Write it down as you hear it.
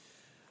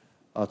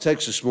Our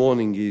text this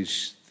morning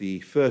is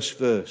the first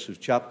verse of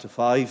chapter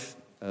 5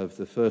 of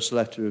the first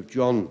letter of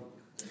John.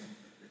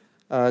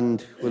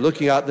 And we're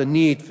looking at the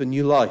need for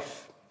new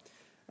life.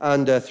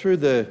 And through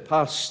the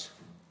past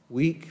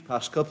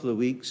couple of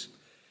weeks,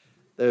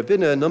 there have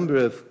been a number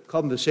of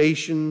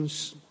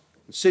conversations,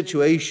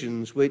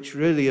 situations which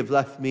really have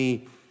left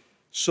me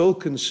so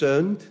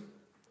concerned,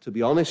 to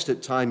be honest,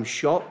 at times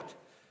shocked,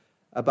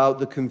 about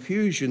the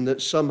confusion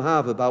that some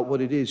have about what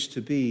it is to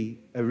be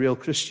a real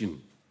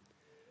Christian.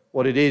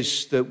 What it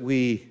is that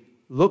we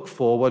look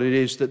for, what it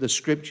is that the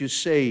Scriptures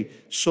say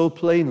so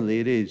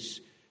plainly it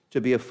is to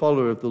be a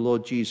follower of the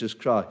Lord Jesus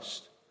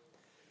Christ.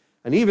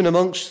 And even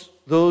amongst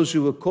those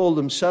who have called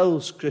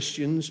themselves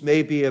Christians,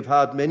 maybe have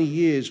had many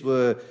years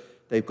where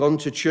they've gone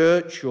to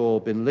church or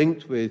been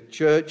linked with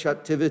church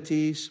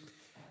activities,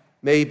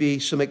 maybe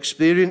some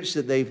experience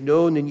that they've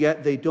known, and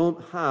yet they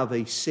don't have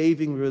a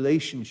saving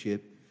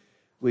relationship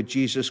with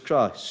Jesus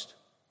Christ.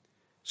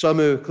 Some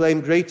who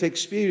claim great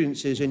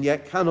experiences and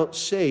yet cannot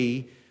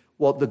say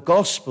what the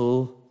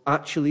gospel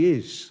actually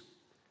is.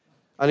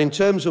 And in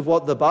terms of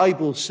what the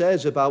Bible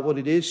says about what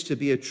it is to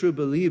be a true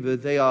believer,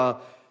 they are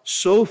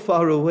so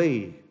far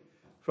away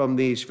from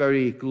these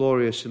very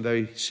glorious and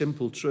very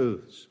simple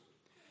truths.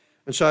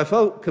 And so I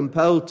felt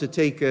compelled to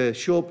take a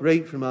short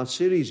break from our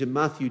series in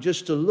Matthew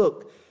just to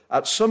look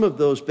at some of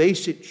those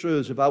basic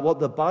truths about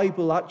what the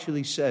Bible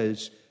actually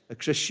says a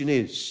Christian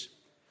is.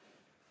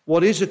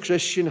 What is a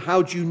Christian?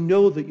 How do you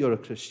know that you're a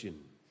Christian?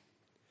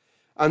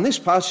 And this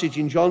passage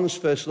in John's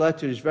first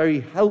letter is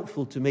very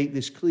helpful to make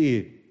this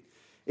clear.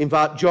 In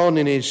fact, John,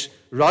 in his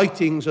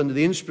writings under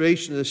the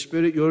inspiration of the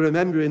Spirit, you'll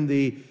remember in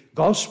the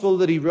gospel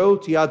that he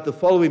wrote, he had the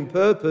following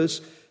purpose: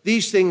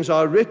 these things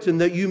are written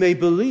that you may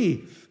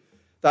believe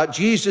that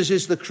Jesus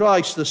is the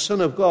Christ, the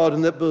Son of God,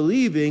 and that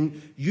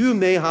believing you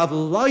may have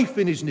life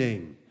in his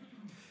name.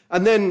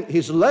 And then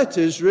his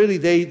letters, really,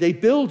 they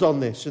build on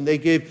this, and they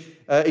give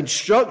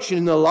instruction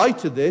in the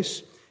light of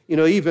this. You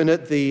know, even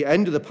at the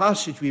end of the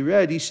passage we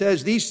read, he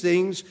says, these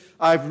things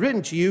I've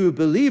written to you who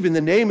believe in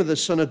the name of the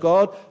Son of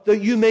God, that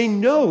you may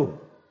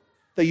know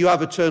that you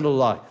have eternal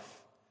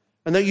life,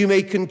 and that you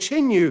may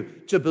continue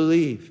to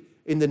believe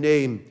in the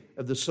name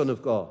of the Son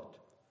of God.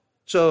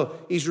 So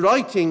he's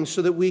writing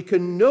so that we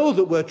can know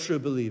that we're true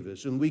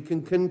believers, and we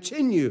can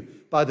continue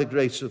by the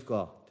grace of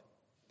God.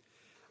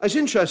 It's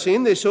interesting,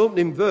 in this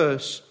opening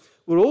verse,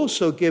 we're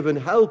also given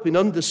help in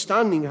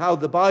understanding how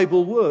the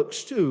Bible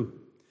works too.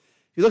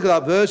 If you look at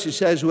that verse, it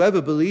says,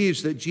 whoever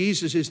believes that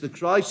Jesus is the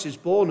Christ is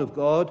born of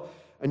God,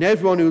 and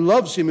everyone who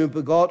loves him who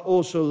begot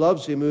also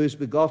loves him who is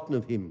begotten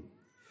of him.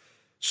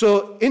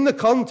 So in the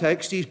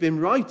context, he's been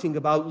writing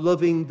about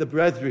loving the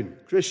brethren,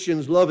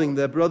 Christians loving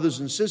their brothers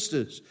and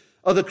sisters,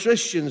 other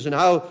Christians, and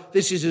how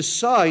this is a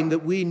sign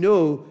that we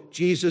know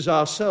Jesus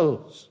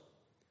ourselves.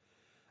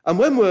 And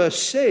when we're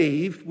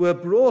saved, we're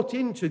brought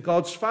into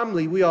God's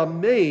family. We are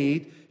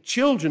made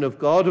children of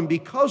God, and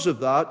because of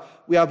that,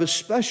 we have a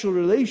special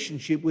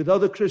relationship with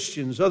other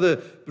Christians, other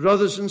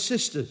brothers and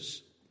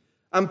sisters,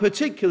 and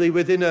particularly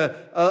within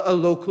a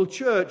local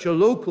church, a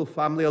local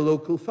family, a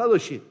local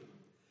fellowship.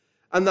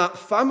 And that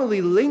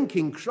family link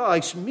in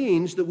Christ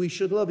means that we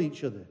should love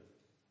each other.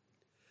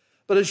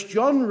 But as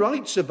John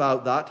writes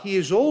about that, he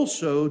is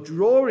also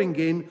drawing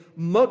in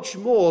much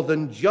more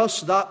than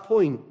just that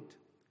point.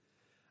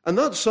 And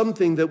that's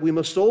something that we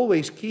must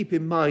always keep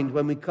in mind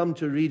when we come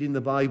to reading the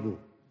Bible.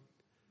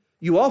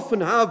 You often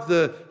have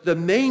the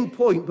main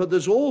point, but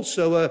there's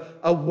also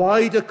a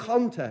wider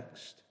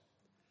context.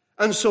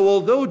 And so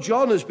although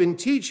John has been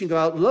teaching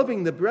about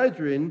loving the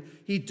brethren,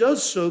 he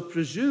does so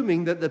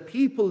presuming that the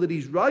people that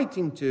he's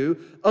writing to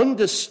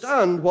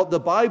understand what the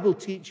Bible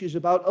teaches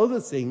about other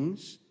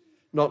things,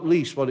 not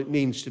least what it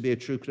means to be a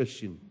true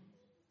Christian.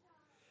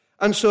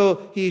 And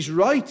so he's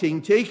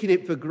writing, taking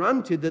it for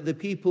granted that the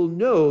people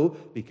know,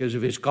 because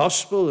of his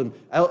gospel and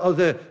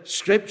other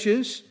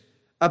scriptures,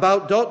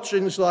 about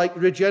doctrines like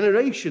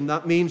regeneration.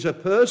 That means a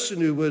person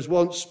who was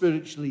once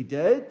spiritually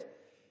dead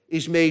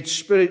is made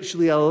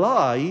spiritually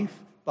alive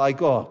by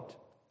God.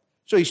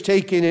 So he's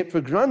taking it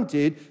for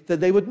granted that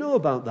they would know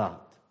about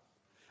that.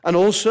 And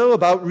also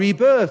about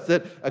rebirth,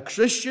 that a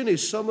Christian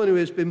is someone who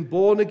has been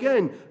born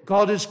again.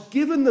 God has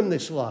given them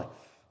this life.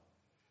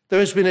 There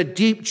has been a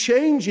deep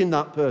change in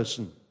that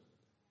person.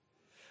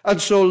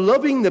 And so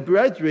loving the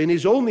brethren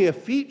is only a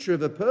feature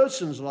of a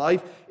person's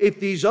life if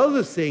these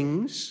other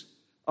things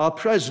are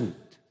present,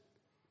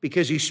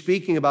 because he's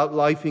speaking about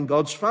life in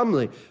God's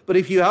family. But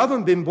if you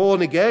haven't been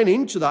born again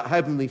into that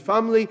heavenly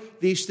family,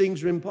 these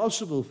things are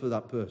impossible for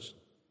that person.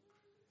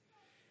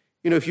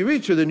 You know, if you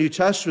read through the New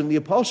Testament, the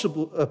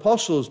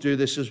apostles do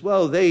this as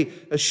well. They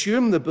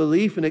assume the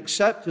belief and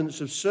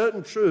acceptance of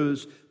certain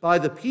truths by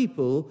the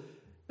people.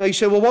 Now you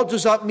say, well, what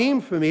does that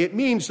mean for me? It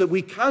means that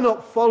we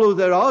cannot follow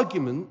their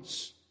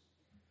arguments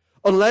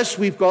unless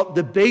we've got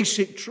the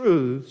basic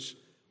truths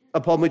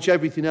upon which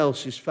everything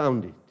else is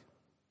founded.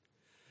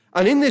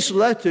 And in this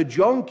letter,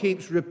 John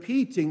keeps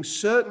repeating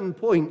certain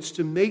points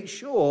to make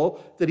sure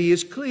that he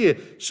is clear.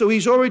 So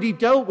he's already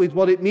dealt with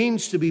what it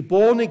means to be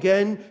born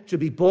again, to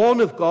be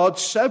born of God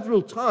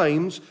several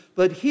times,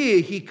 but here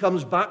he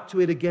comes back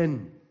to it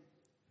again.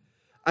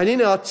 And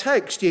in our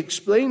text, he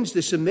explains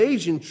this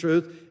amazing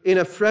truth in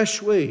a fresh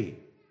way.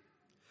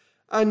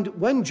 And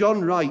when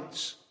John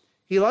writes,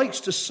 he likes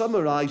to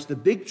summarize the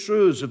big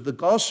truths of the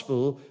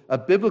gospel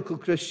of biblical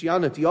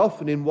Christianity,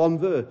 often in one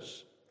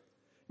verse.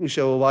 You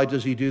say, well, why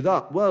does he do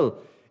that? Well,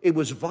 it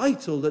was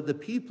vital that the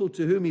people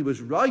to whom he was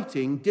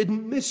writing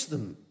didn't miss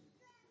them.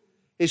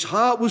 His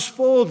heart was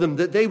for them,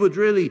 that they would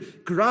really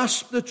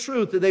grasp the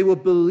truth, that they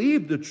would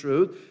believe the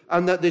truth,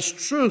 and that this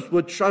truth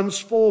would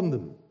transform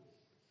them.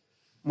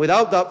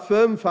 Without that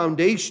firm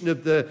foundation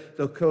of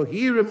the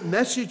coherent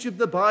message of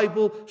the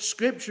Bible,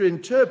 Scripture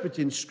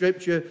interpreting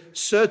Scripture,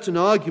 certain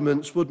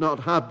arguments would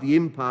not have the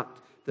impact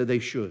that they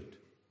should.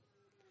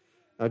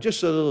 Now,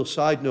 just a little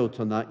side note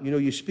on that.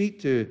 You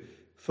speak to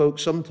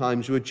folks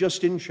sometimes who are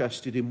just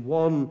interested in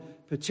one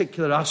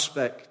particular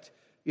aspect,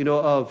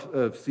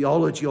 of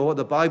theology or what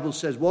the Bible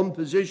says, one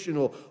position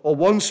or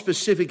one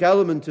specific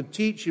element of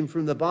teaching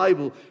from the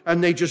Bible,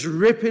 and they just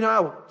rip it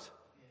out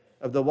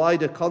of the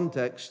wider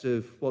context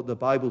of what the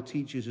Bible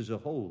teaches as a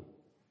whole.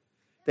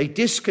 They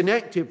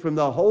disconnect it from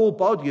the whole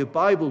body of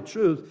Bible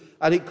truth,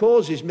 and it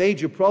causes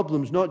major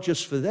problems, not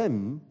just for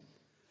them,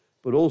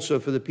 but also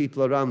for the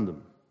people around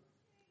them.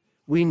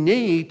 We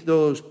need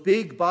those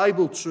big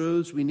Bible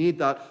truths. We need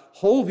that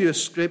whole view of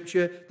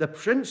Scripture, the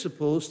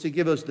principles to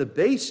give us the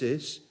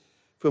basis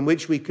from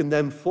which we can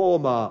then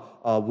form our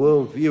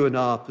worldview and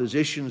our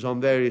positions on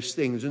various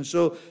things. And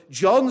so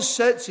John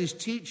sets his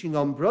teaching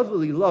on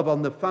brotherly love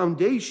on the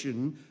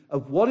foundation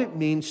of what it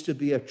means to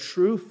be a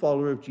true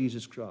follower of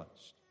Jesus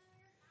Christ,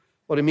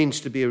 what it means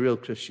to be a real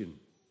Christian.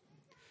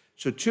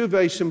 So 2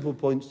 very simple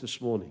points this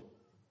morning.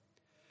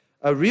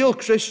 A real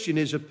Christian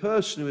is a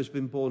person who has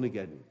been born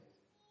again.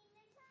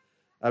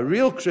 A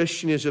real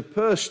Christian is a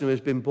person who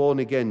has been born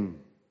again.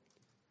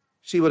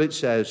 See what it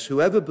says.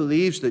 Whoever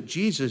believes that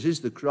Jesus is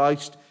the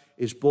Christ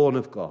is born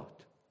of God.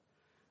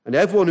 And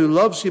everyone who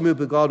loves him who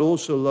begot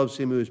also loves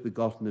him who is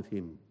begotten of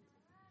him.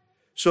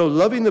 So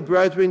loving the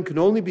brethren can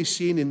only be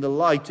seen in the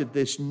light of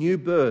this new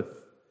birth.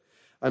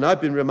 And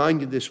I've been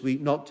reminded this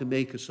week not to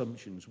make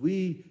assumptions.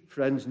 We,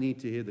 friends, need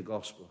to hear the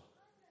gospel.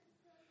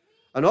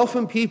 And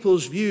often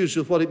people's views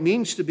of what it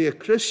means to be a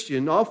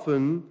Christian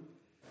often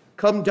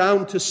come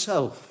down to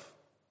self.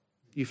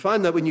 You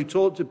find that when you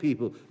talk to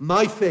people.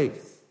 My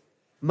faith,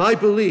 my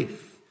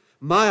belief,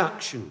 my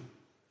action,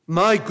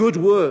 my good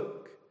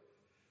work.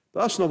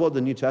 But that's not what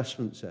the New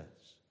Testament says.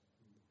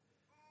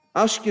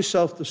 Ask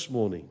yourself this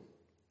morning,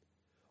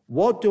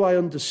 what do I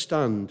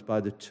understand by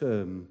the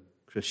term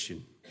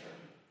Christian?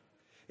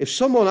 If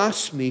someone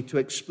asked me to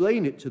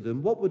explain it to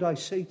them, what would I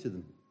say to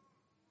them?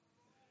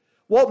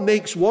 What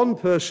makes one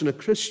person a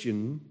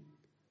Christian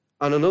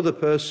and another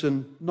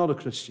person not a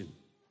Christian?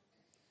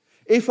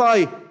 If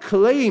I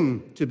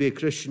claim to be a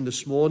Christian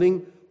this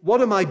morning, what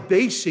am I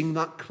basing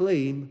that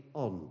claim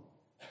on?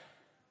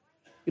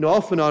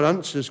 Often our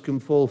answers can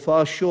fall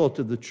far short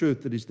of the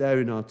truth that is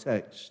there in our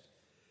text.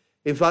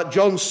 In fact,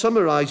 John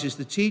summarizes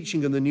the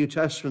teaching in the New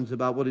Testament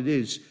about what it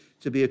is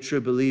to be a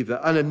true believer.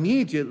 And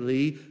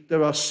immediately,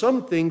 there are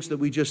some things that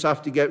we just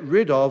have to get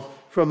rid of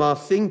from our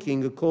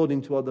thinking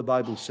according to what the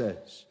Bible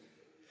says.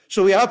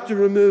 So we have to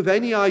remove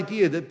any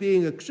idea that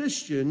being a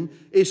Christian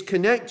is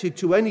connected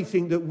to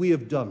anything that we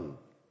have done,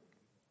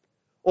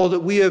 or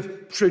that we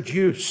have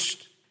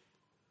produced,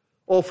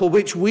 or for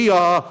which we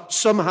are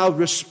somehow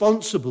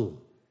responsible.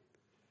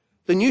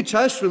 The New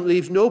Testament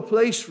leaves no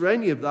place for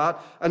any of that,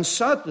 and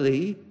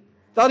sadly,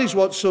 that is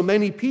what so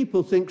many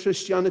people think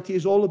Christianity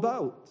is all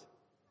about.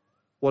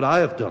 What I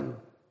have done.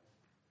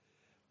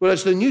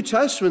 Whereas the New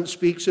Testament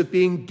speaks of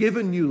being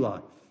given new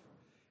life.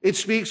 It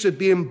speaks of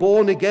being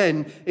born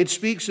again. It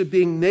speaks of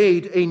being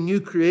made a new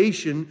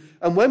creation.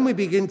 And when we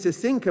begin to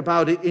think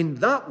about it in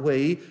that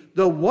way,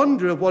 the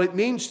wonder of what it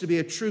means to be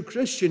a true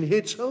Christian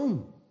hits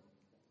home.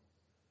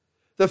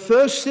 The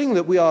first thing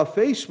that we are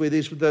faced with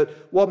is that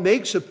what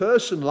makes a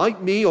person like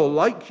me or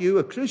like you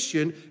a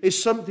Christian is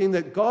something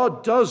that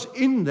God does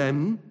in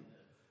them,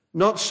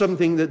 not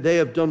something that they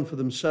have done for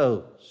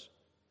themselves.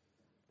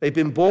 They've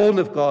been born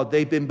of God.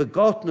 They've been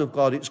begotten of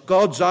God. It's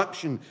God's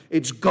action.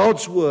 It's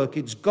God's work.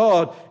 It's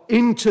God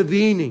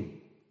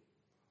intervening.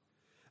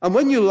 And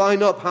when you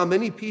line up how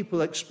many people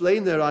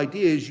explain their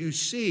ideas, you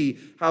see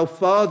how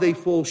far they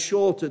fall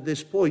short at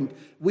this point.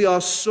 We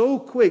are so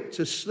quick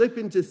to slip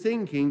into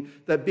thinking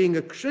that being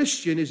a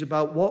Christian is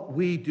about what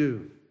we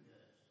do.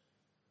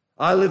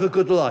 I live a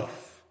good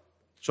life,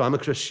 so I'm a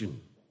Christian.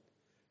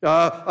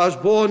 I was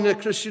born in a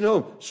Christian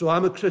home, so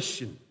I'm a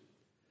Christian.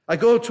 I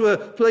go to a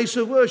place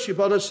of worship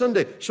on a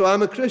Sunday, so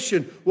I'm a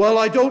Christian. Well,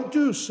 I don't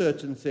do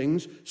certain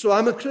things, so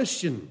I'm a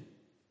Christian.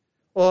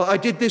 Or I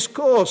did this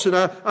course, and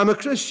I'm a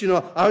Christian.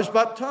 Or I was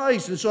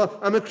baptized, and so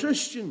I'm a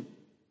Christian.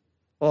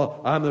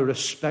 Or I'm a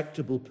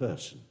respectable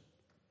person,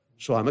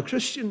 so I'm a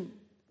Christian.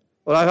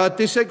 Or I've had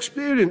this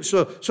experience,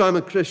 so I'm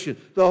a Christian.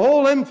 The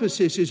whole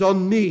emphasis is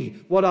on me,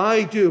 what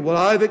I do, what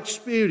I've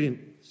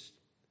experienced.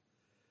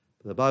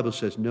 But the Bible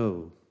says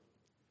no.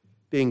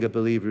 Being a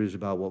believer is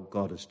about what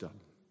God has done.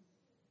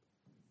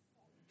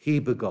 He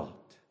begot.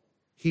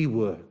 He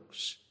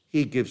works.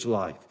 He gives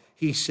life.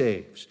 He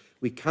saves.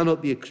 We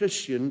cannot be a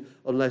Christian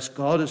unless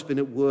God has been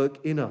at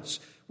work in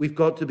us. We've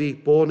got to be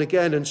born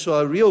again. And so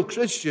a real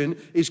Christian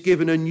is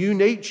given a new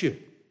nature.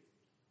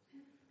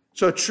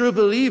 So a true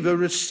believer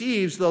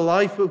receives the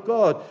life of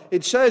God.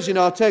 It says in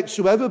our text,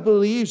 whoever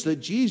believes that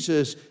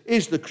Jesus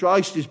is the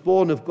Christ is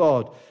born of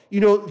God. You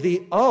know,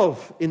 the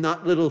of in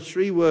that little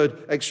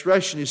three-word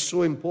expression is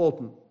so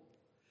important.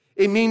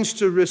 It means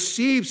to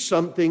receive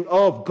something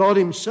of God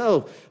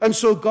himself. And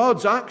so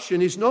God's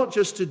action is not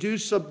just to do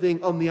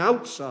something on the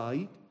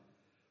outside,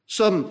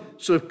 some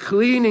sort of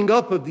cleaning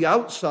up of the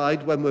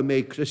outside when we're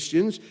made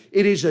Christians.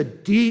 It is a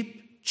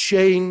deep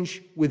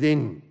change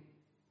within.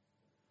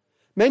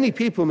 Many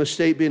people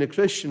mistake being a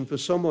Christian for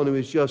someone who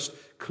is just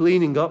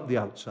cleaning up the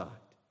outside.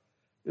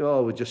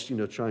 We'll just,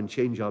 try and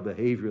change our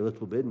behavior a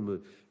little bit and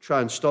we'll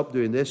try and stop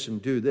doing this and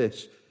do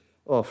this.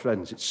 Oh,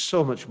 friends, it's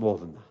so much more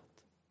than that.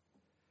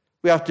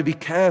 We have to be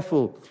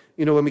careful,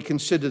 when we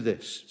consider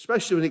this,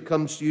 especially when it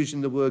comes to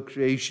using the word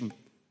creation.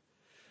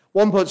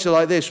 One puts it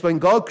like this: when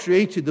God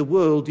created the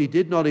world, he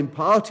did not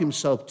impart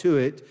himself to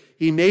it.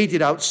 He made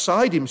it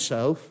outside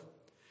himself.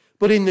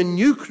 But in the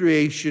new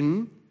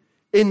creation,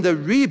 in the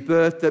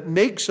rebirth that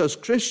makes us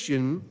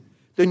Christian,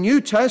 the New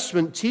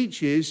Testament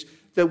teaches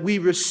that we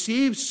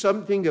receive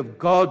something of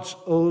God's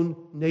own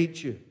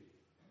nature.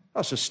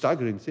 That's a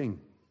staggering thing.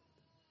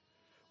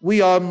 We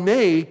are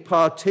made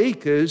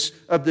partakers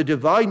of the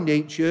divine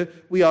nature.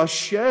 We are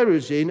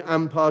sharers in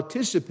and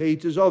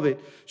participators of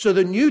it. So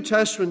the New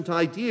Testament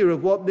idea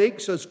of what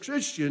makes us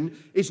Christian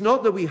is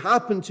not that we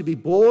happen to be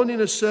born in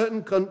a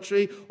certain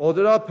country or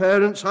that our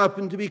parents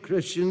happen to be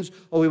Christians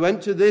or we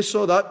went to this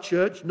or that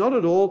church. Not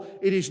at all.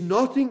 It is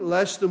nothing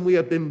less than we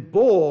have been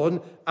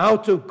born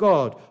out of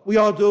God. We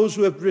are those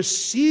who have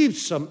received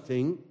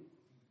something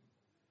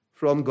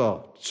from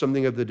God,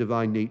 something of the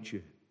divine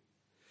nature.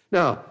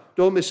 Now,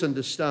 don't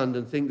misunderstand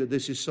and think that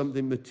this is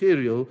something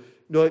material.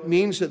 No, it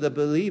means that the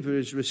believer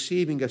is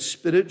receiving a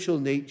spiritual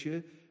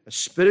nature, a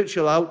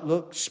spiritual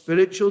outlook,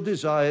 spiritual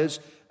desires,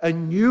 a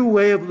new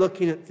way of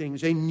looking at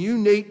things, a new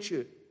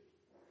nature.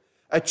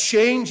 A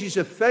change is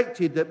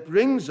effected that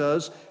brings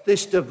us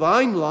this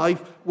divine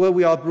life where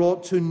we are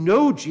brought to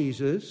know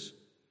Jesus,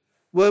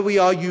 where we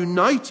are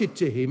united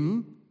to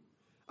him,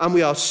 and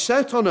we are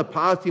set on a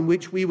path in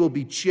which we will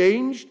be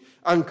changed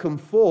and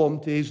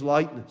conformed to his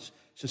likeness.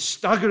 It's a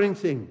staggering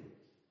thing.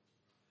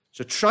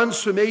 It's a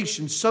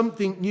transformation,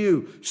 something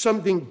new,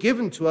 something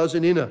given to us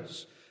and in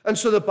us. And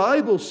so the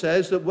Bible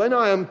says that when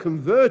I am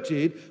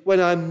converted, when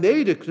I'm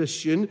made a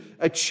Christian,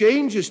 a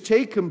change has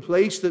taken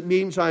place that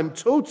means I'm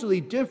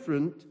totally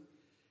different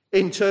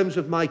in terms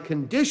of my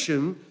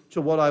condition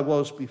to what I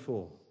was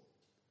before.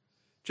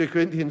 2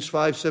 Corinthians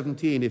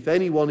 5:17, if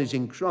anyone is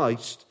in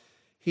Christ,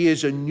 he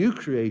is a new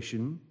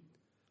creation.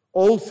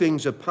 All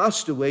things are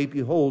passed away.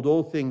 Behold,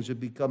 all things have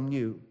become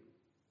new.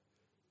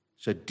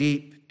 It's a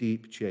deep,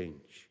 deep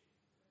change.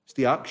 It's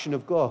the action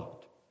of God.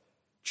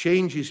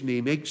 Changes me,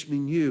 makes me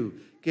new,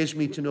 gives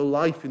me to know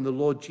life in the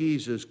Lord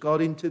Jesus.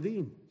 God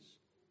intervenes.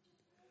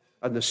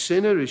 And the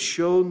sinner is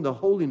shown the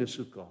holiness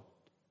of God.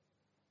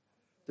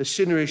 The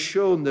sinner is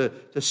shown the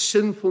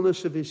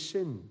sinfulness of his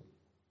sin.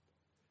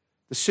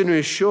 The sinner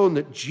is shown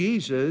that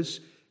Jesus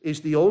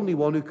is the only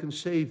one who can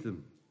save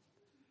them.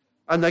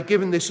 And they're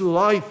given this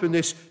life and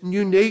this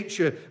new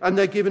nature, and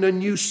they're given a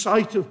new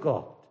sight of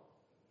God.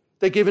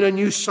 They're given a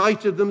new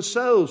sight of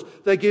themselves.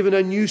 They're given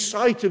a new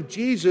sight of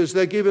Jesus.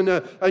 They're given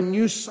a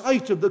new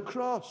sight of the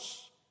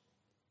cross.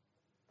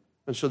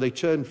 And so they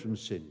turn from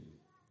sin.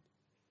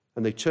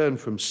 And they turn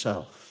from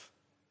self.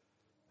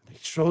 They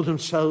throw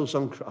themselves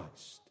on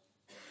Christ.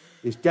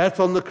 His death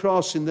on the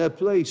cross in their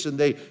place. And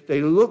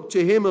they look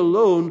to him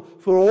alone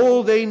for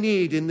all they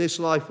need in this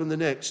life and the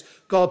next.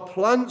 God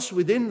plants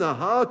within the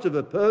heart of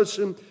a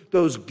person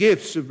those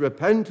gifts of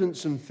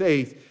repentance and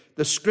faith.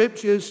 The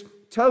scriptures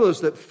tell us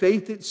that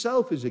faith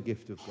itself is a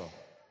gift of God.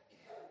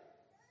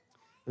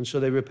 And so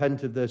they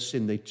repent of their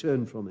sin, they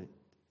turn from it,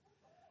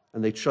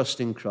 and they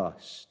trust in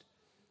Christ.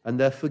 And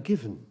they're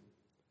forgiven.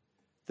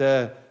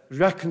 They're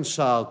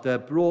reconciled, they're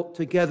brought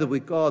together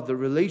with God. The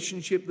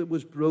relationship that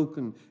was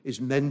broken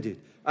is mended,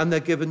 and they're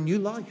given new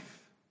life,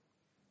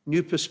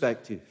 new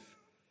perspective.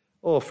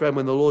 Oh, friend,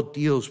 when the Lord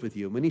deals with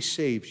you, when he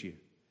saves you,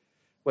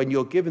 when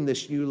you're given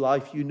this new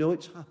life, you know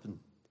it's happened.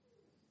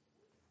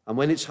 And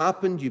when it's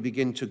happened, you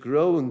begin to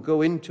grow and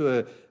go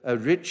into a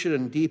richer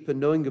and deeper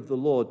knowing of the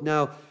Lord.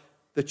 Now,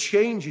 the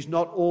change is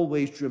not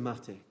always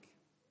dramatic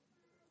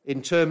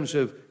in terms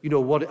of,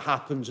 what it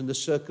happens and the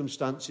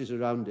circumstances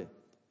around it.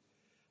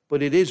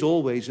 But it is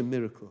always a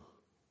miracle.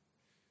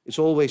 It's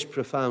always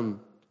profound.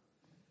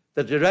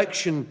 The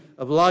direction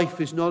of life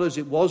is not as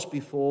it was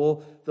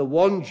before. The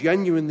one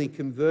genuinely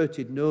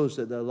converted knows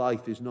that their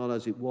life is not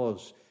as it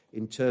was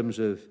in terms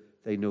of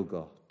they know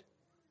God.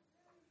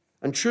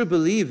 And true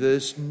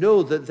believers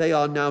know that they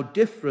are now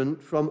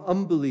different from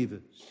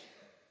unbelievers.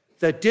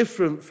 They're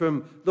different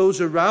from those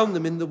around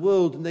them in the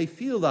world, and they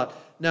feel that.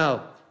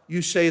 Now,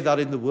 you say that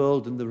in the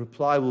world, and the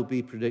reply will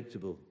be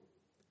predictable.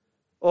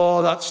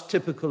 Oh, that's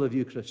typical of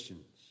you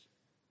Christians.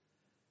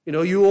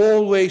 You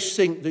always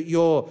think that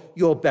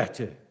you're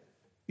better.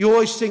 You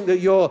always think that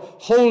you're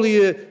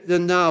holier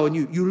than thou, and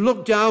you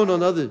look down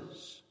on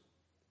others.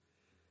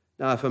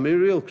 Now, if I'm a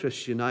real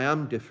Christian, I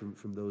am different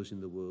from those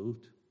in the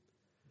world.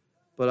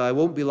 But I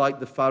won't be like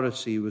the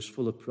Pharisee who was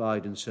full of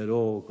pride and said,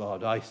 "Oh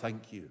God, I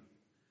thank you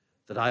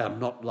that I am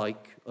not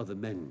like other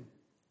men."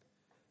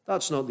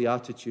 That's not the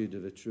attitude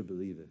of a true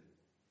believer.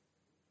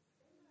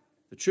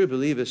 The true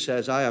believer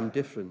says, "I am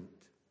different,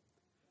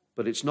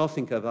 but it's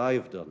nothing that I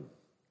have done.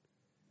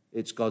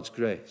 It's God's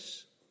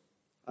grace."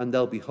 And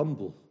they'll be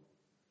humble.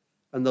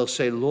 And they'll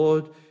say,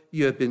 "Lord,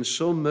 you have been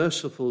so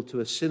merciful to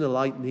a sinner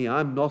like me.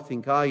 I'm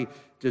nothing, I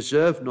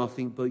deserve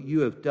nothing, but you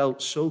have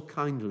dealt so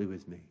kindly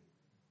with me.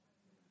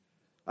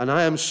 And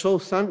I am so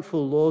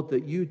thankful, Lord,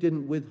 that you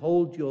didn't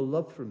withhold your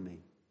love from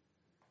me,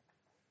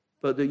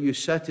 but that you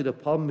set it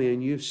upon me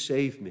and you've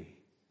saved me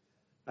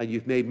and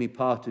you've made me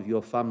part of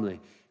your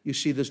family." You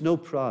see, there's no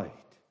pride,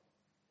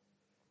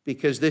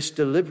 because this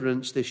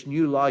deliverance, this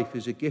new life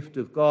is a gift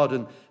of God.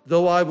 And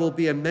though I will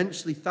be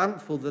immensely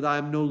thankful that I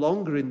am no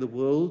longer in the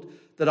world,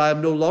 that I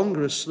am no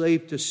longer a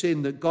slave to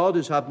sin, that God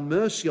has had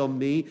mercy on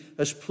me,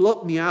 has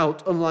plucked me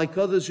out, unlike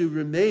others who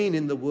remain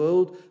in the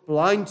world,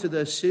 blind to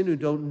their sin, who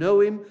don't know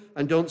him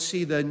and don't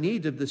see their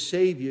need of the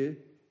Savior,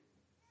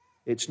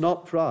 it's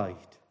not pride,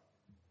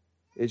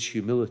 it's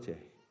humility.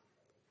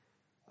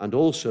 And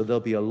also there'll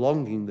be a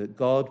longing that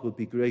God would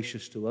be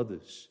gracious to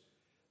others,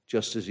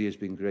 just as he has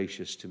been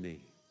gracious to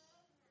me.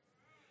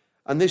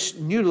 And this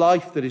new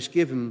life that is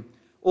given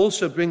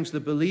also brings the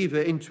believer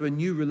into a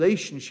new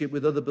relationship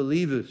with other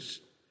believers.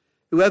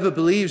 Whoever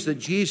believes that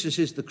Jesus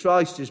is the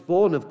Christ is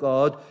born of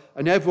God,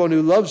 and everyone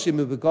who loves him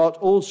who begot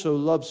also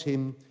loves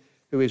him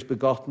who is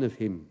begotten of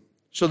him.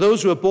 So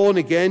those who are born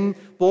again,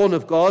 born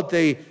of God,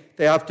 they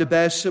have to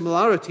bear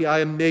similarity. I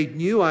am made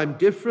new, I am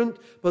different,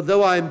 but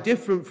though I am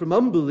different from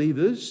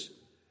unbelievers,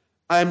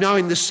 I am now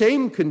in the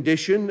same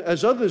condition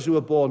as others who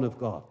are born of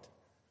God.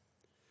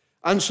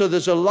 And so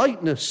there's a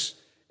likeness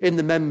in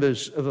the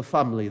members of a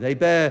family. They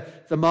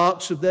bear the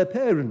marks of their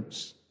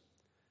parents.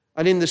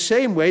 And in the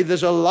same way,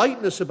 there's a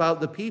likeness about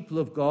the people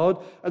of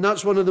God, and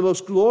that's one of the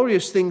most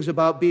glorious things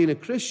about being a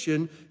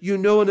Christian. You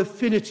know an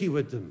affinity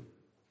with them.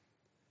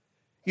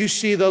 You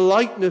see the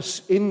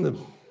likeness in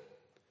them.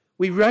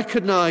 We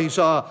recognize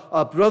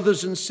our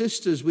brothers and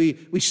sisters.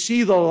 We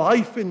see the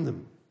life in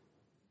them.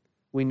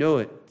 We know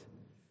it.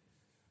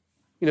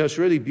 It's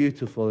really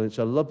beautiful. It's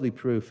a lovely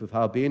proof of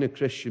how being a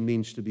Christian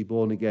means to be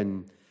born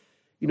again.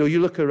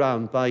 You look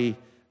around, by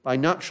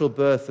natural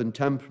birth and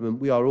temperament,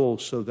 we are all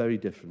so very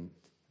different.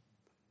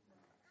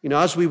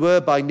 As we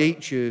were by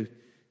nature,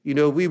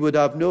 we would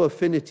have no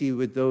affinity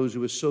with those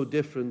who were so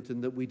different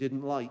and that we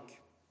didn't like.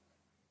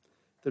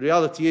 The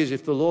reality is,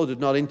 if the Lord had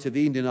not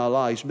intervened in our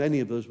lives, many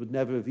of us would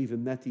never have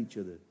even met each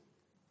other.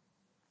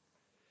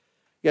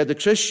 Yet the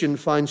Christian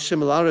finds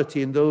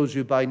similarity in those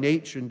who by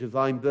nature and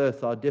divine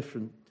birth are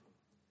different.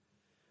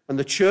 And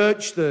the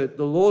church, the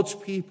Lord's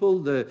people,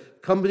 the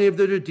company of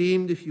the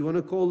redeemed, if you want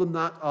to call them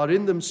that, are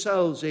in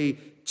themselves a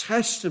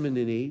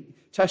testimony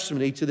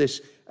to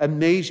this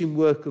amazing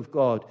work of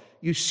God.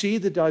 You see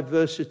the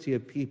diversity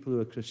of people who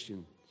are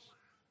Christians.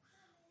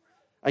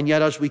 And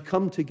yet as we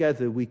come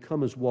together, we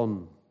come as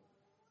one.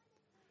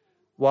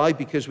 Why?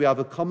 Because we have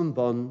a common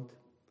bond.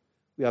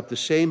 We have the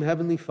same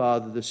Heavenly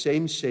Father, the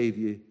same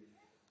Savior,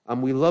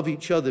 and we love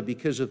each other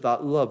because of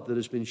that love that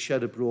has been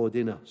shed abroad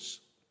in us.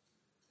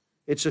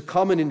 It's a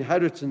common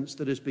inheritance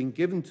that has been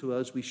given to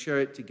us. We share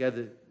it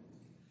together.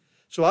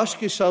 So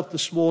ask yourself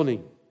this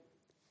morning,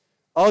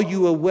 are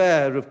you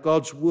aware of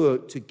God's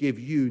work to give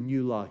you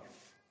new life?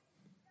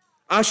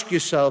 Ask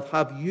yourself,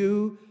 have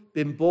you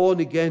been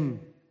born again?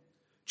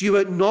 Do you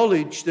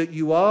acknowledge that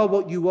you are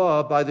what you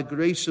are by the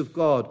grace of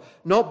God?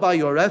 Not by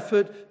your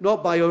effort,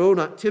 not by your own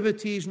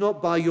activities,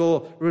 not by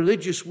your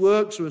religious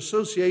works or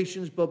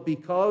associations, but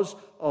because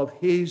of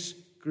his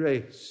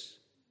grace.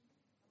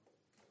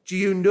 Do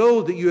you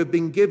know that you have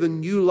been given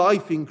new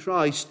life in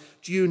Christ?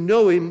 Do you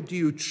know him? Do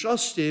you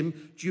trust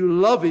him? Do you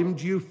love him?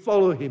 Do you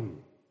follow him?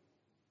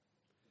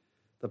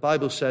 The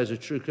Bible says a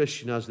true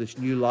Christian has this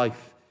new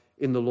life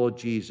in the Lord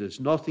Jesus.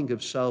 Nothing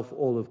of self,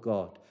 all of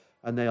God.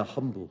 And they are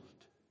humbled.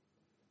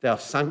 They are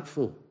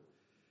thankful.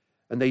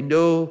 And they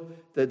know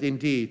that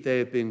indeed they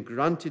have been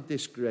granted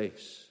this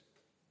grace.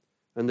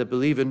 And the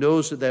believer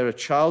knows that they're a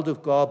child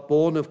of God,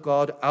 born of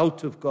God,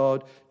 out of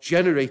God,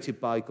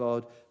 generated by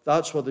God.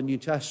 That's what the New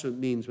Testament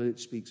means when it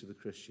speaks of a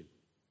Christian.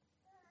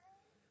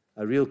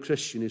 A real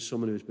Christian is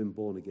someone who has been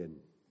born again.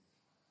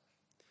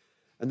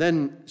 And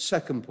then,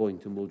 second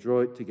point, and we'll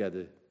draw it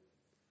together.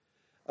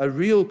 A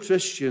real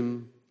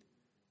Christian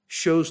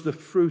shows the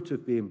fruit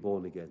of being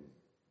born again.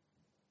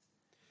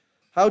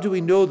 How do we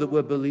know that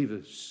we're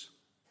believers?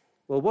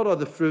 Well, what are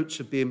the fruits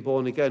of being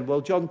born again?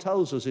 Well, John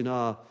tells us in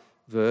our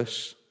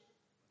verse.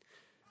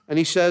 And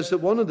he says that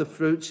one of the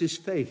fruits is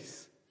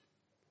faith.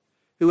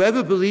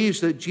 Whoever believes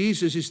that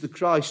Jesus is the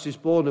Christ is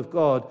born of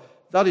God.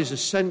 That is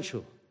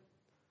essential.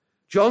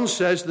 John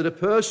says that a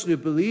person who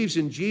believes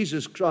in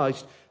Jesus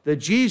Christ, that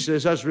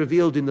Jesus, as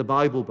revealed in the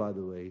Bible, by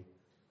the way,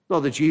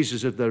 not the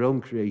Jesus of their own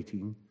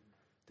creating,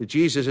 the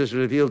Jesus as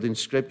revealed in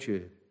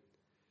Scripture,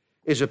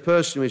 is a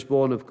person who is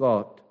born of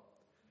God.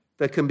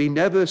 There can be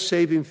never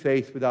saving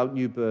faith without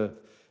new birth.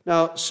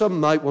 Now, some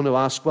might want to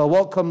ask, well,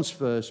 what comes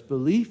first,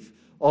 belief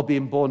or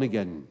being born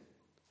again?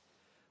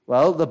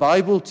 Well, the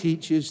Bible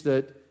teaches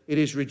that it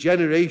is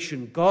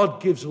regeneration.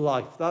 God gives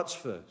life. That's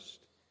first.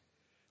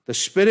 The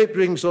Spirit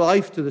brings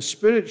life to the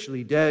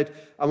spiritually dead,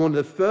 and one of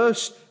the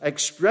first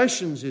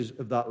expressions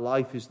of that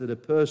life is that a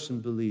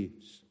person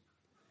believes.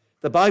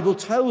 The Bible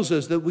tells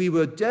us that we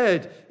were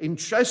dead in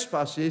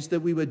trespasses, that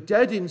we were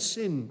dead in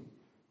sin.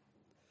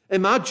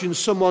 Imagine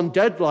someone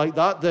dead like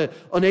that. They're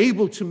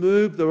unable to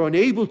move, they're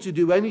unable to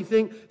do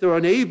anything, they're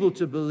unable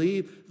to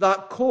believe.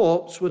 That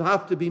corpse would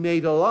have to be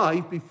made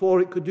alive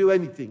before it could do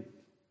anything.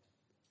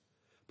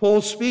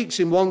 Paul speaks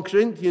in 1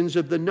 Corinthians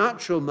of the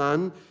natural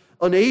man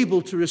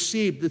unable to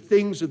receive the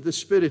things of the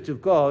Spirit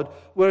of God,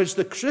 whereas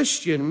the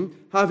Christian,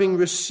 having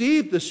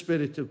received the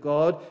Spirit of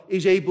God,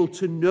 is able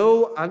to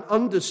know and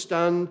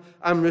understand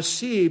and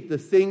receive the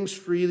things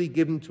freely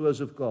given to us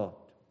of God.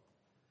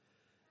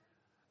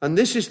 And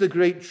this is the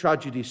great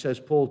tragedy, says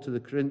Paul to the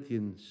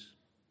Corinthians,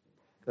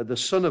 that the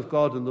Son of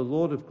God and the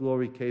Lord of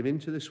glory came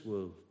into this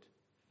world,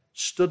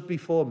 stood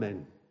before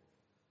men,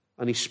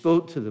 and he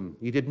spoke to them.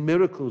 He did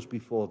miracles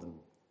before them.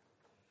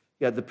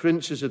 Yet the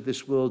princes of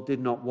this world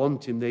did not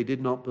want him. They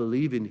did not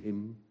believe in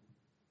him.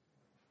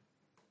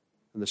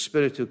 And the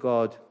Spirit of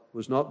God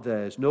was not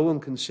theirs. No one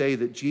can say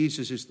that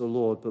Jesus is the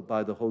Lord but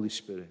by the Holy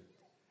Spirit.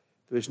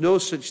 There is no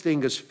such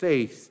thing as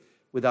faith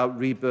without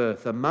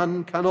rebirth. A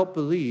man cannot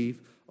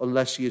believe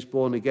unless he is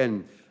born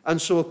again.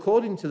 And so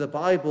according to the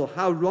Bible,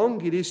 how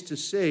wrong it is to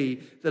say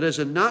that as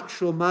a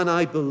natural man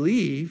I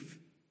believe,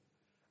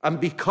 and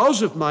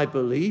because of my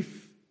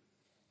belief,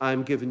 I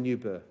am given new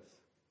birth.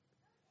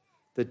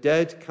 The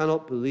dead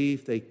cannot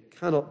believe, they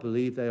cannot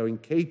believe, they are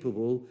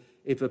incapable.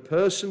 If a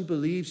person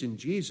believes in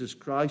Jesus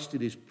Christ,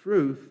 it is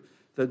proof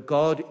that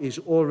God is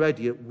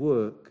already at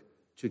work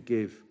to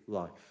give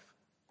life.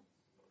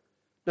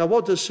 Now,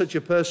 what does such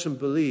a person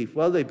believe?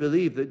 Well, they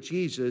believe that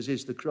Jesus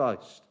is the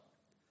Christ.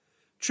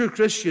 True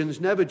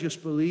Christians never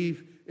just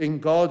believe in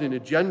God in a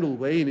general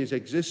way, in his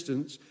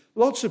existence.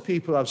 Lots of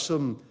people have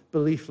some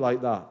belief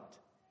like that.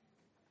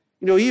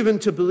 You know, even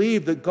to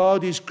believe that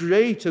God is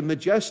great and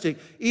majestic,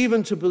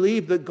 even to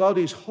believe that God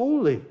is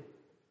holy,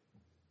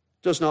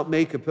 does not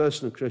make a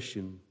person a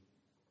Christian.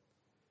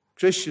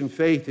 Christian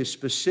faith is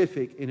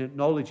specific in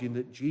acknowledging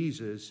that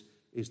Jesus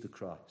is the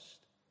Christ.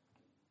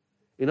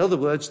 In other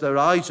words, their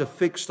eyes are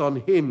fixed on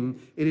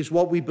him. It is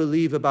what we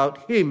believe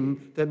about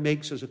him that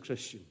makes us a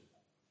Christian.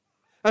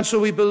 And so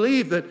we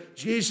believe that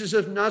Jesus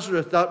of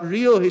Nazareth, that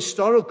real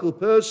historical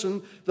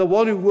person, the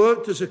one who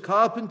worked as a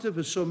carpenter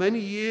for so many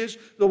years,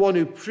 the one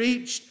who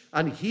preached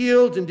and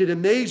healed and did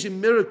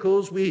amazing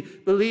miracles, we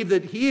believe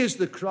that he is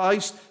the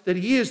Christ, that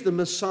he is the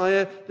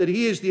Messiah, that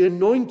he is the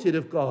anointed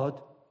of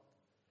God.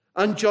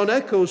 And John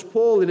echoes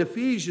Paul in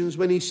Ephesians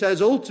when he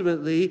says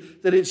ultimately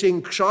that it's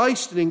in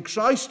Christ and in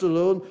Christ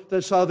alone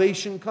that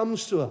salvation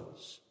comes to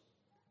us.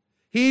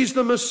 He's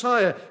the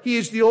Messiah. He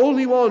is the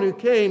only one who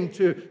came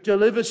to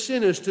deliver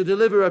sinners, to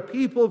deliver a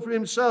people for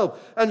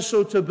himself. And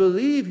so to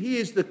believe he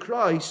is the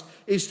Christ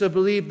is to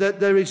believe that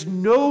there is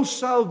no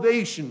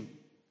salvation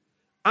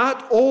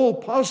at all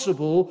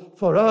possible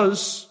for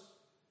us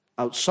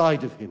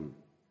outside of him.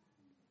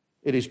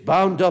 It is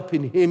bound up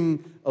in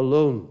him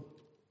alone.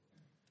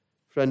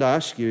 Friend, I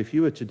ask you, if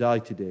you were to die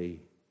today,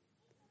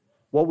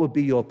 what would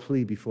be your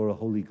plea before a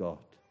holy God?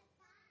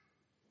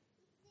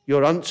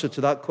 Your answer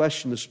to that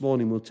question this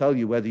morning will tell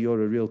you whether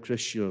you're a real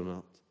Christian or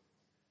not.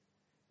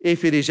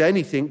 If it is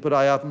anything, but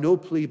I have no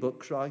plea but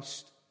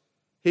Christ,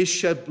 his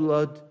shed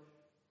blood,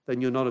 then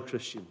you're not a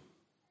Christian.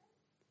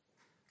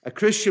 A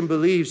Christian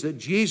believes that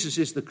Jesus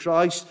is the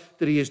Christ,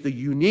 that he is the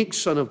unique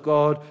Son of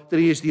God, that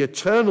he is the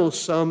eternal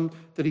Son,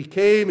 that he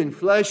came in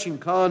flesh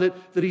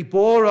incarnate, that he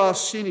bore our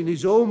sin in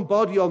his own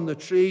body on the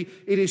tree.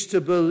 It is to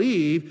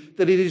believe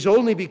that it is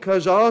only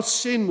because our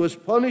sin was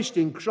punished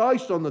in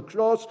Christ on the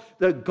cross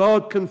that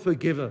God can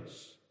forgive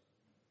us.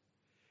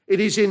 It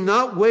is in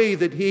that way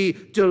that he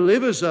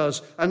delivers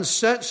us and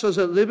sets us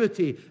at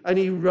liberty, and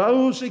he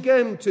rose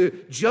again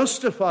to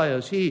justify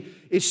us. He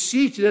is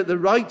seated at the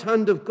right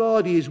hand of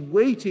God. He is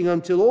waiting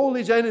until all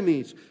his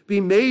enemies be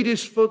made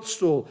his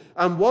footstool,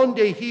 and one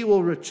day he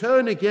will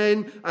return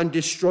again and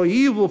destroy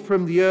evil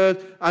from the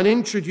earth and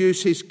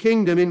introduce his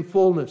kingdom in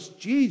fullness.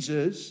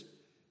 Jesus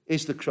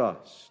is the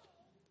Christ.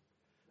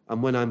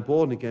 And when I'm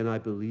born again, I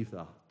believe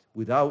that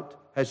without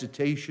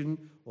hesitation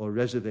or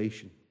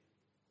reservation.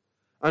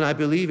 And I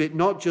believe it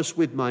not just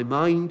with my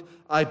mind,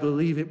 I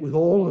believe it with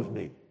all of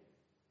me.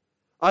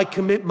 I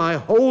commit my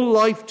whole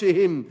life to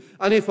him.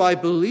 And if I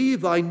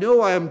believe, I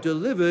know I am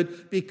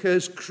delivered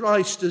because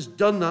Christ has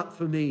done that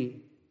for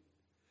me.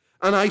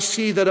 And I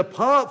see that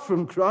apart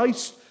from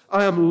Christ,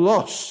 I am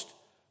lost,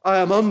 I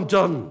am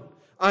undone,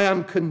 I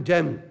am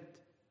condemned.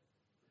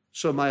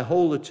 So my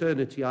whole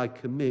eternity I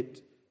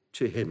commit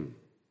to him.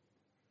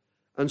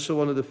 And so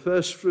one of the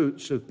first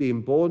fruits of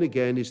being born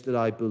again is that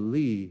I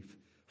believe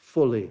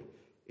fully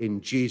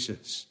in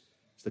Jesus,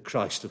 the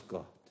Christ of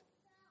God.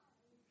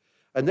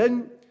 And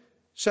then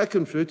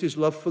second fruit is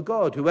love for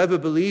God. Whoever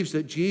believes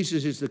that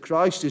Jesus is the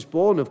Christ is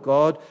born of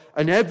God,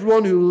 and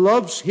everyone who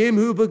loves him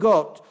who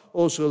begot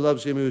also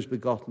loves him who is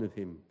begotten of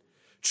him.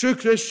 True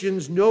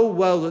Christians know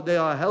well that they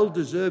are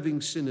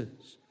hell-deserving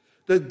sinners,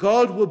 that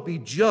God would be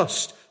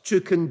just to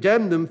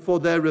condemn them for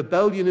their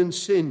rebellion and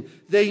sin.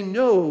 They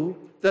know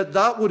that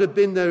that would have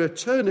been their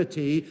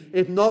eternity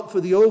if not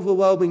for the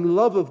overwhelming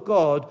love of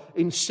God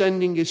in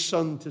sending his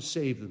Son to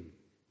save them.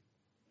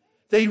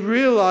 They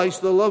realize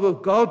the love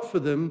of God for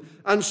them,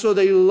 and so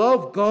they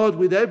love God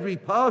with every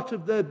part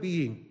of their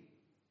being.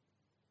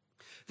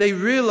 They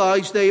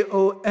realize they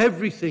owe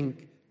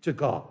everything to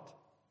God.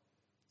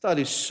 That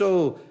is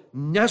so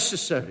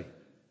necessary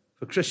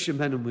for Christian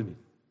men and women.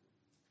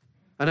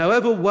 And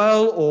however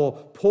well or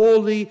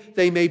poorly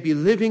they may be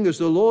living as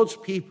the Lord's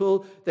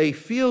people, they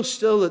feel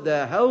still that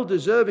they're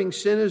hell-deserving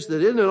sinners,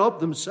 that in and of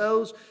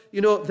themselves,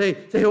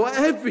 they owe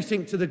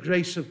everything to the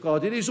grace of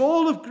God. It is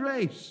all of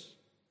grace.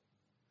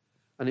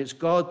 And it's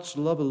God's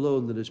love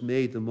alone that has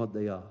made them what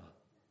they are.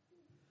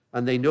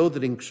 And they know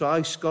that in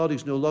Christ, God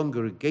is no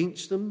longer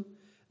against them.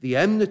 The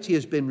enmity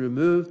has been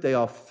removed. They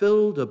are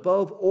filled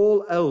above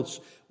all else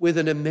with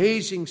an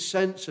amazing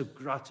sense of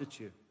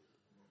gratitude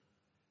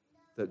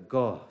that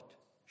God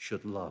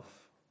should love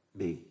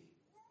me,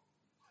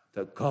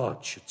 that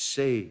God should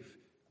save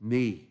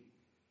me,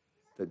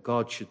 that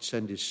God should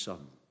send his Son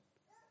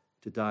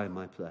to die in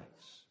my place.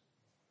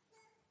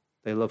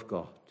 They love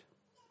God.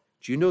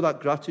 Do you know that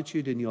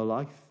gratitude in your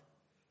life?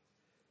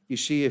 You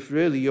see, if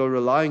really you're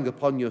relying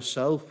upon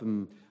yourself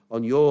and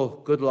on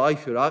your good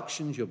life, your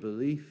actions, your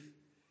belief,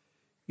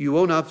 you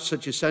won't have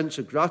such a sense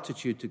of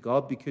gratitude to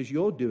God because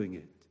you're doing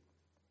it.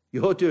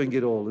 You're doing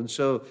it all. And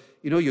so,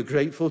 you're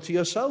grateful to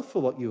yourself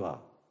for what you are.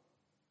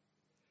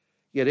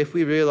 Yet if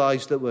we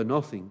realize that we're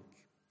nothing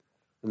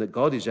and that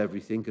God is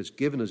everything, has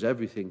given us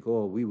everything,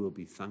 we will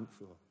be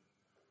thankful.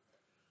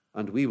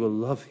 And we will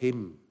love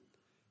him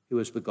who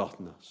has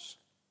begotten us.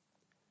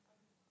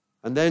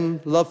 And then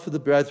love for the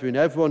brethren.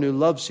 Everyone who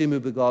loves him who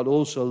begot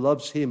also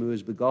loves him who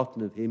is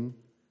begotten of him.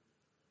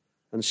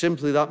 And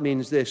simply that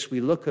means this: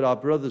 we look at our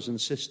brothers and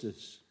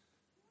sisters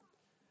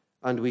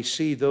and we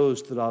see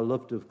those that are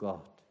loved of God.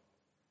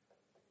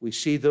 We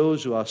see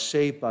those who are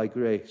saved by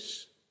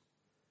grace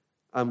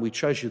and we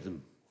treasure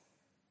them.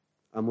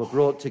 And we're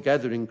brought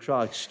together in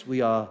Christ.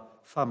 We are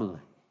family.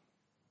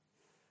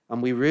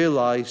 And we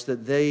realize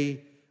that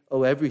they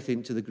owe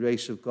everything to the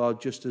grace of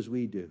God just as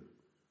we do.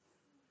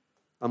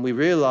 And we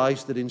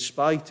realize that in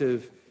spite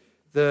of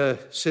their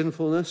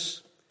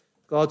sinfulness,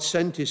 God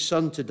sent his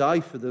Son to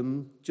die for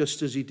them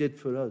just as he did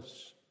for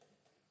us.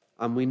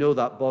 And we know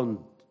that bond.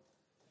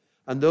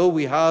 And though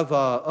we have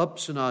our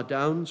ups and our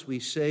downs, we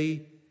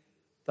say,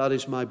 that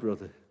is my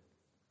brother.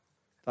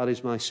 That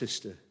is my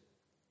sister.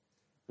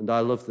 And I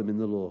love them in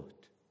the Lord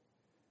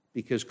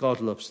because God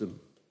loves them.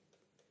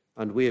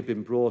 And we have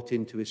been brought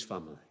into his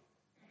family.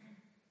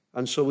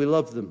 And so we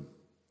love them.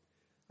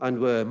 And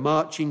we're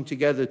marching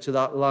together to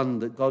that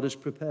land that God has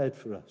prepared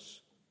for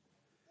us.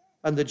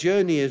 And the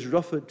journey is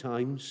rough at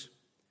times,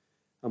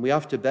 and we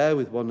have to bear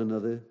with one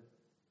another,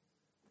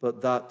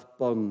 but that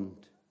bond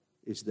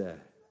is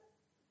there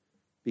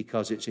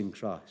because it's in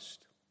Christ.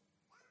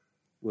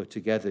 We're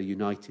together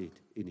united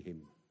in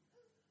him.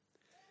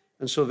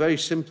 And so very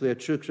simply, a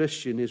true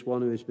Christian is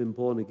one who has been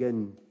born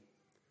again,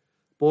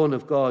 born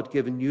of God,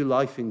 given new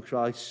life in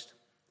Christ.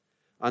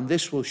 And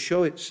this will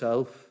show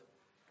itself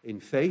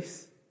in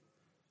faith,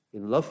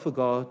 in love for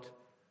God,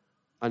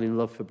 and in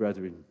love for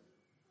brethren.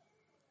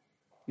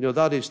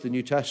 That is the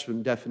New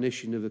Testament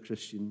definition of a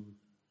Christian.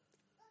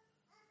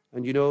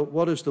 And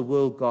what has the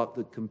world got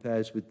that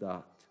compares with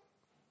that?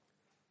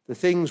 The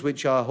things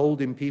which are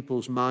holding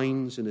people's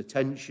minds and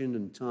attention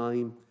and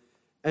time,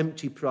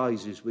 empty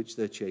prizes which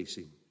they're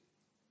chasing.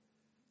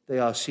 They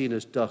are seen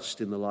as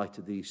dust in the light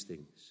of these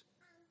things.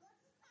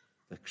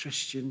 The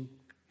Christian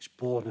is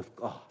born of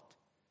God.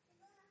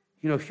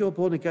 If you're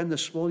born again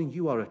this morning,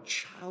 you are a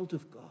child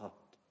of God.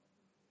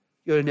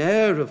 You're an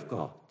heir of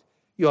God.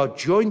 You are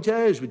joint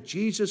heirs with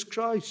Jesus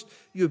Christ.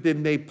 You've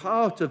been made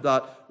part of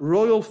that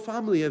royal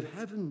family of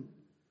heaven.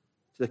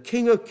 The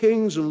King of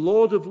Kings and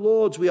Lord of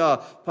Lords, we are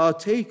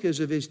partakers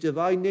of his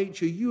divine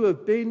nature. You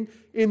have been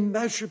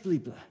immeasurably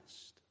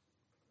blessed.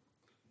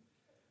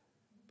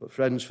 But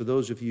friends, for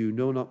those of you who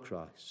know not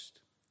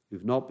Christ,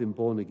 who've not been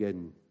born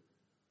again,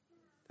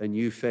 then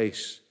you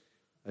face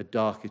a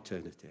dark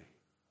eternity.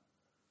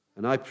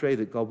 And I pray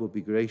that God will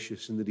be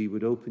gracious and that he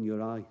would open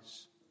your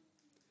eyes.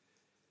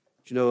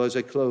 As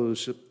I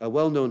close, a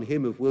well-known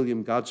hymn of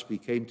William Gadsby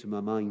came to my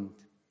mind.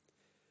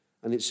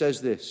 And it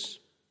says this: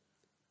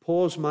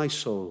 pause, my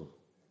soul,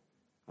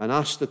 and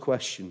ask the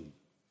question,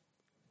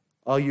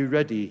 are you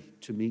ready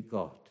to meet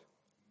God?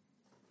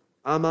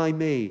 Am I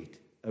made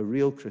a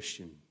real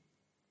Christian?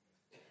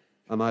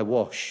 Am I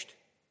washed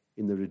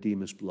in the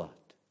Redeemer's blood?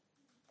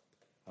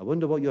 I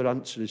wonder what your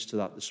answer is to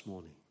that this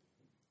morning.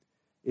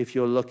 If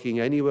you're looking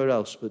anywhere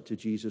else but to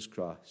Jesus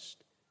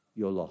Christ,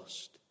 you're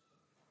lost.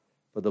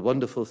 But the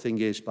wonderful thing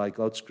is, by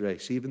God's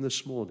grace, even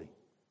this morning,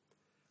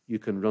 you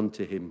can run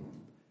to him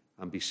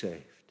and be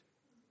saved.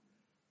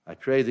 I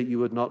pray that you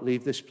would not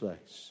leave this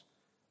place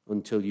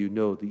until you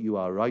know that you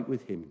are right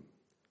with him,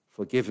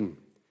 forgiven,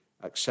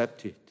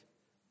 accepted,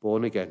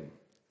 born again,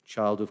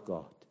 child of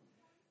God,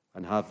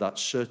 and have that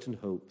certain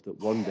hope that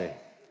one day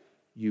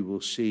you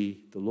will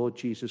see the Lord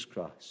Jesus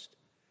Christ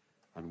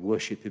and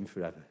worship him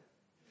forever.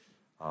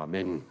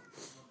 Amen.